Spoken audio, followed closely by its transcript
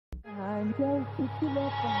A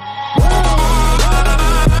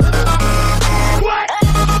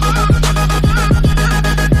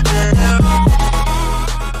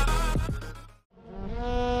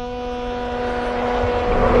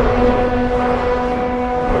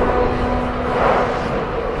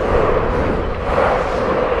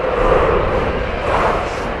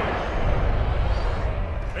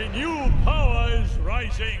new power is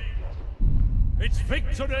rising. Its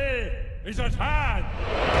victory is at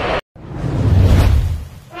hand.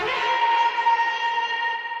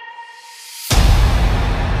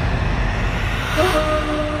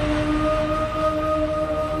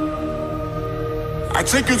 I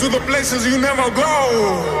take you to the places you never go,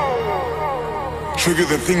 show you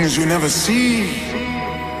the things you never see,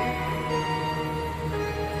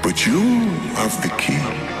 but you have the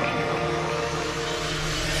key.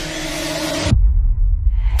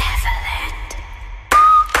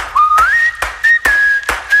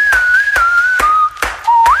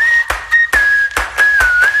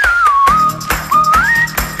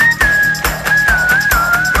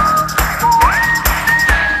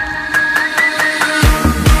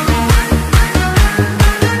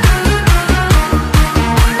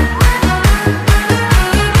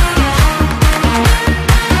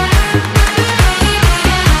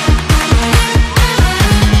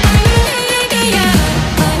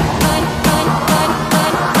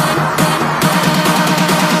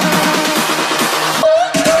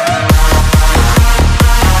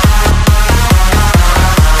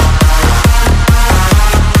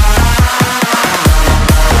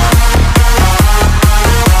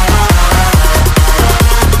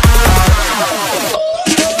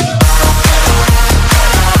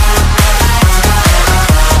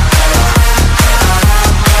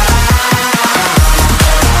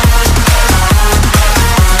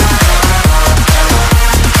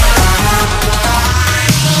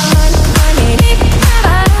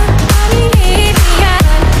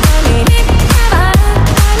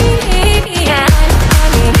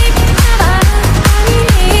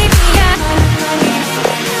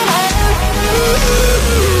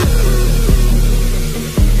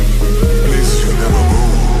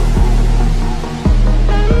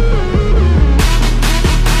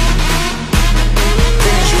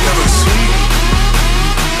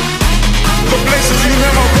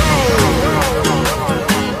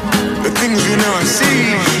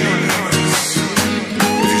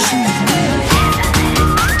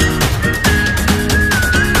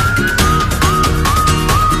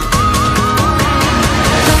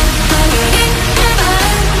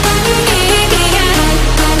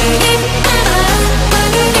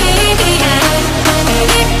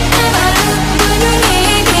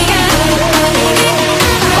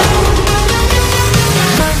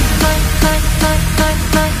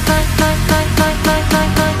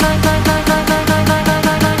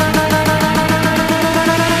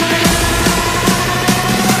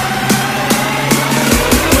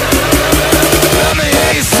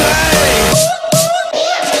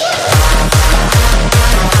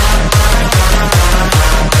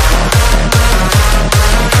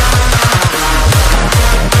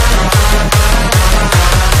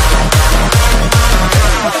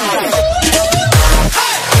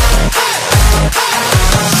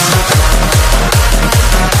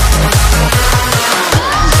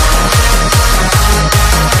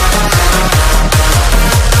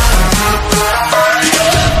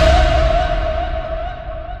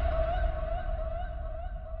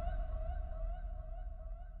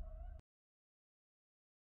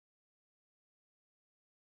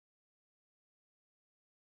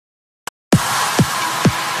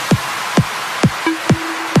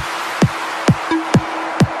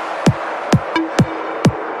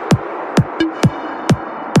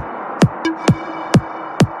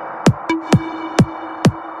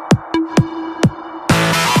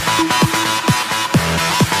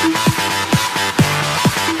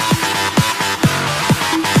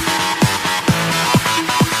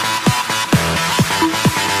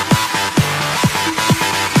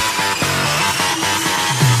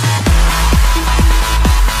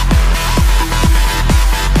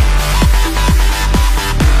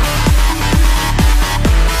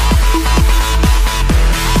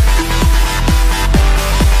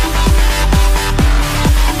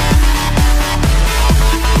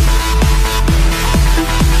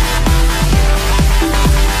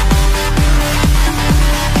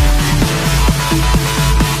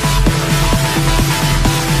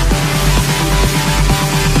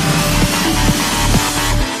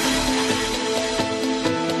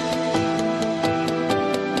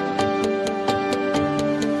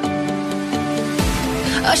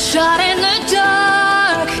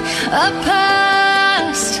 a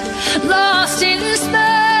past lost in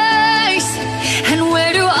space. And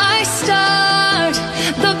where do I start?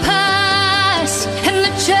 The past and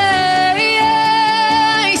the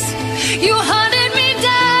chase. You hunted me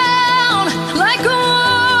down like a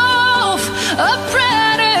wolf, a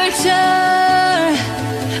predator.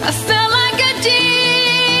 I felt like a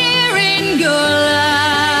deer in your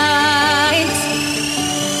light.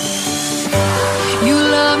 You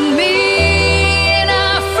loved me in a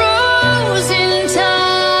frozen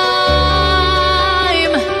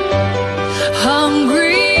time,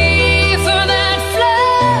 hungry for that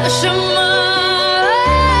flesh of mine.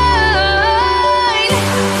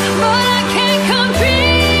 But I can't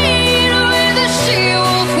compete with the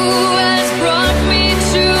she-wolf who has brought me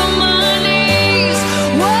to my knees.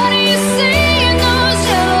 What do you see in those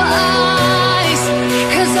yellow eyes?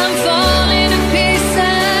 'Cause I'm falling to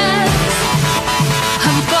pieces.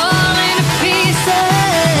 I'm falling to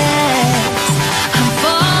pieces. I'm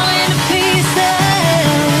falling to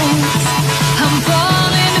pieces. I'm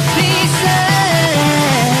falling to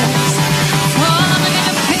pieces. Falling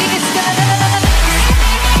to pieces.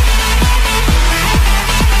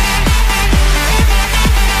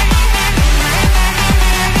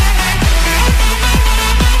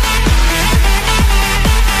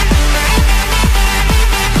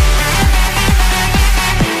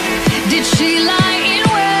 Did she lie in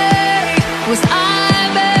wait? Was I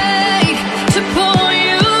made to pull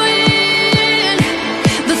you in?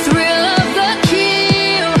 The thrill of the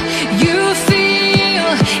kill you feel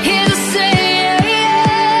is a sin.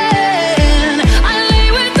 I lay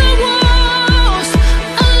with the wolves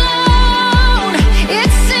alone,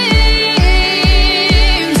 it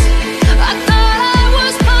seems. I thought I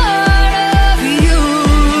was part of you.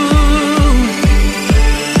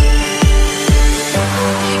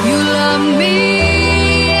 You love me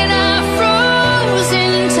in a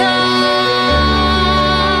frozen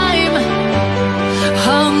time,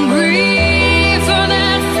 hungry for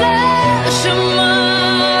that flesh of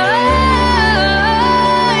mine.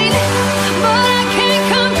 But I can't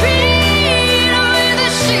compete with the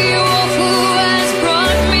she-wolf who has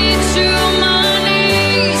brought me to my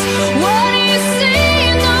knees. What do you see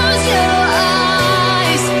in those yellow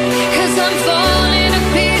eyes? 'Cause I'm falling to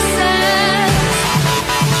pieces.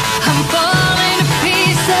 I'm falling to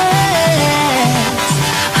pieces.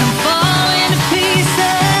 I'm falling to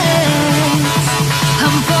pieces.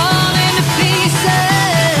 I'm falling to pieces.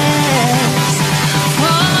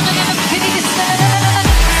 Falling to pieces.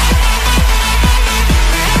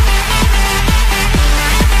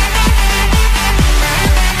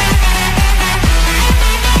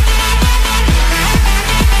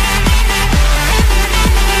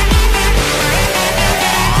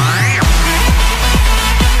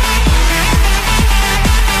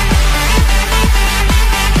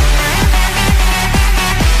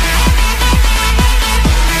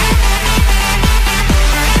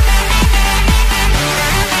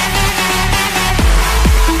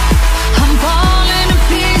 I'm falling to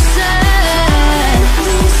pieces.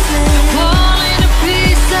 Falling to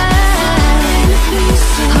pieces.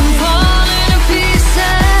 I'm falling to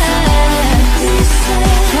pieces.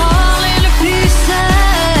 Falling to pieces.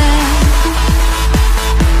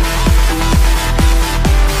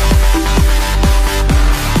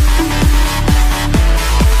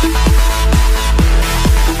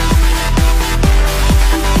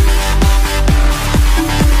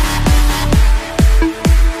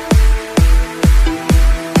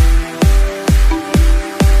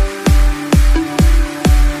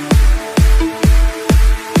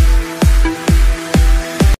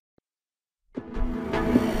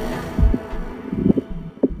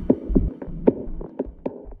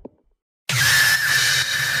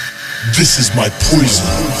 This is my poison.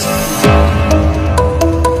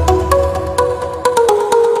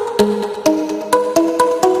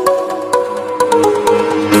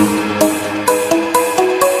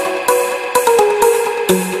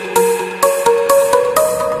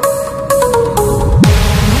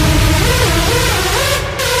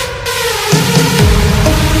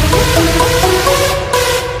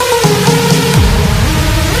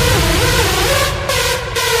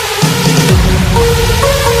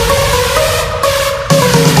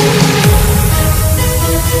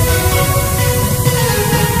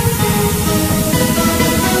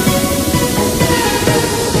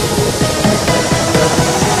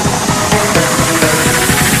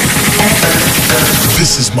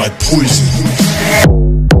 This is my poison.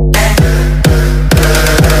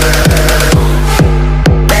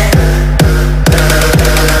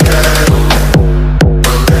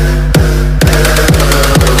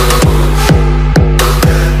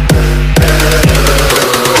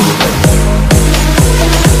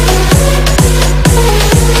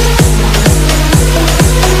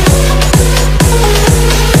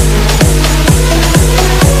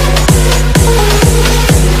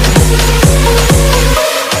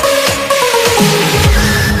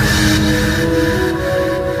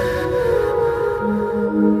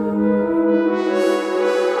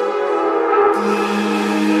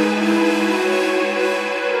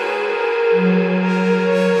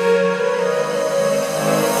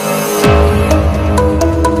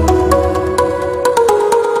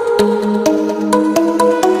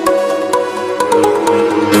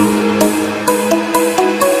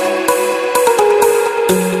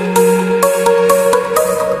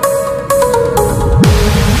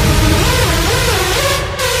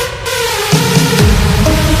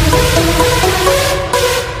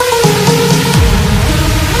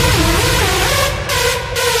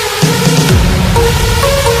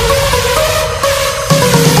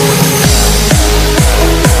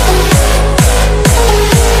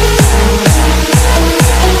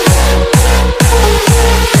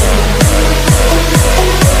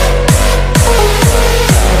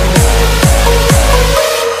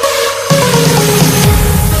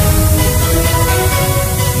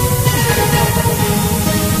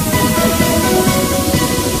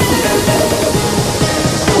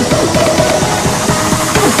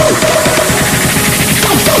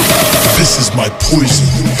 my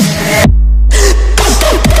poison.